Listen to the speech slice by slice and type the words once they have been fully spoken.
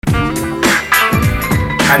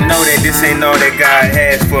I know that this ain't all that God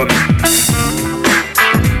has for me.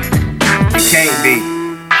 It can't be.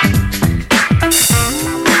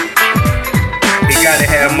 He gotta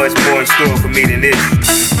have much more in store for me than this.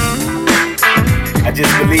 I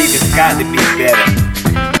just believe it's got to be better.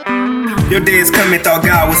 Your day is coming, thought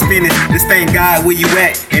God was finished. Just thank God where you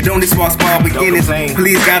at, and don't this small beginnings.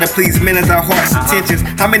 Please gotta please manage our hearts' intentions.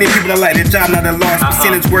 How many people are like their job, not a lost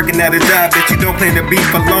percentage, working at a job that you don't plan to be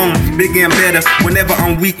for long? Bigger and better, whenever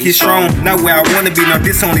I'm weak, it's strong. Not where I wanna be, no,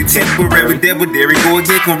 this only temporary. Devil, there he go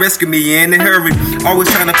again, can rescue me in a hurry. Always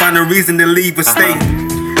trying to find a reason to leave a state,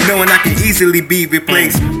 knowing I can easily be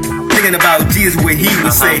replaced. Thinking about Jesus, what he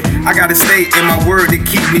would say. I gotta stay in my word to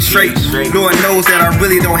keep me straight. Lord knows that I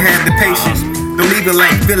really don't have the patience. Don't even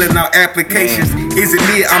like filling out applications. Is it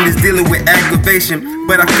me? I'm just dealing with aggravation.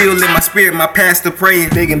 But I feel in my spirit, my pastor praying.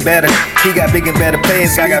 Big and better. He got big and better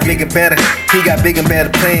plans. I got big and better. He got big and better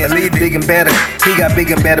plans. Big and better. He got big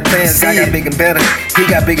and better plans. I got big and better. He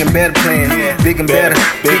got big and better plans. Big and better.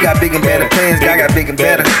 He got big and better plans. I got big and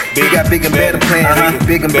better. He got big and better plans.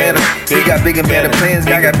 Big and better. He got big and better plans.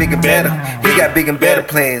 I got big and better. He got big and better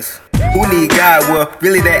plans. Who need God? Well,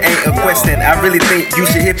 really that ain't a question. I really think you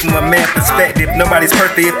should hear from a man's perspective. Nobody's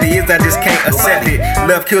perfect. If he is, I just can't accept it.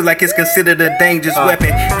 Love kills like it's considered a dangerous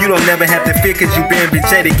weapon. You don't never have to fear cause you been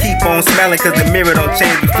rejected. Keep on smiling cause the mirror don't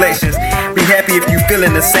change reflections. Be happy if you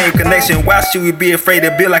feeling the same connection. Why should we be afraid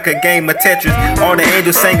to build like a game of Tetris? All the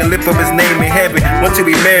angels sang and lift up his name in heaven. Want to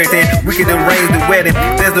be married, then we can arrange the wedding.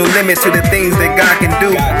 There's no limit to the things that God can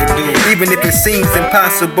do, even if it seems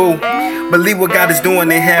impossible. Believe what God is doing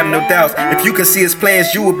and have no doubts. If you can see his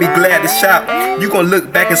plans, you will be glad to shout. You gon'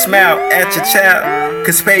 look back and smile at your child,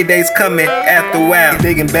 cause payday's coming after a while.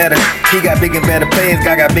 Big and better, he got big and better plans.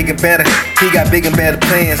 God got big and better, he got big and better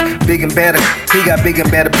plans. Big and better, he got big and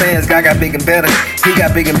better plans. God got big and better, he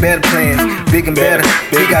got big and better plans. Big and better,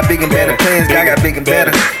 he got big and better plans. God got big and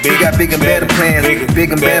better, he got big and better plans.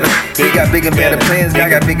 Big and better, he got big and better plans. God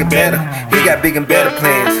got big and better, he got big and better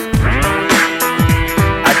plans.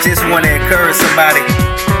 Just want to encourage somebody.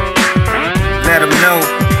 Let them know.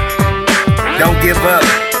 Don't give up.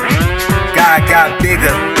 God got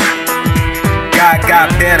bigger. God got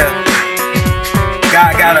better.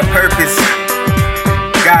 God got a purpose.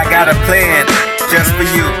 God got a plan just for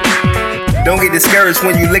you. Don't get discouraged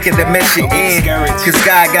when you look at the mess you're in, cause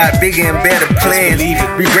God got bigger and better plans.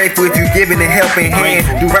 Be grateful if you're giving a helping hand.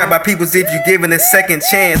 Do right by people if you're giving a second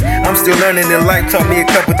chance. I'm still learning that life taught me a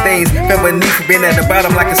couple things. Felt beneath, being at the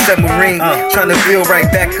bottom like a submarine, trying to build right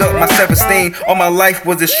back up my self-esteem. All my life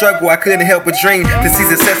was a struggle, I couldn't help but dream. To see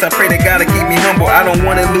success, I pray that God will keep me humble. I don't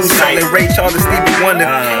wanna lose sight like Ray Charles and Stevie Wonder.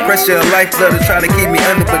 Pressure of life love to try to keep me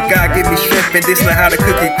under, but God give me strength, and this not how the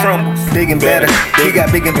cookie crumbles. Big and better, he got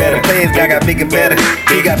big and better plans. God got big and better,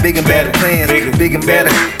 he got big and better plans. Big and better,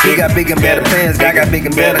 he got big and better plans. God got big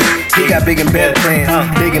and better, he got big and better plans.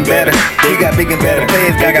 Big and better, he got big and better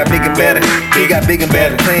plans. God got big and better, he got big and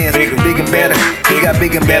better plans. Big and better, he got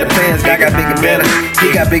big and better plans. God got big and better,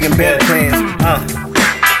 he got big and better plans.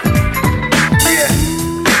 Yeah,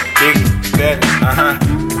 big, better,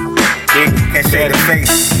 big, can't shake the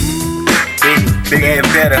face. Big and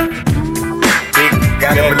better, big,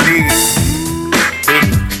 gotta believe. Big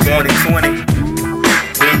 2020.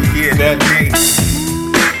 Big year, big day.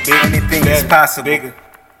 Anything is possible.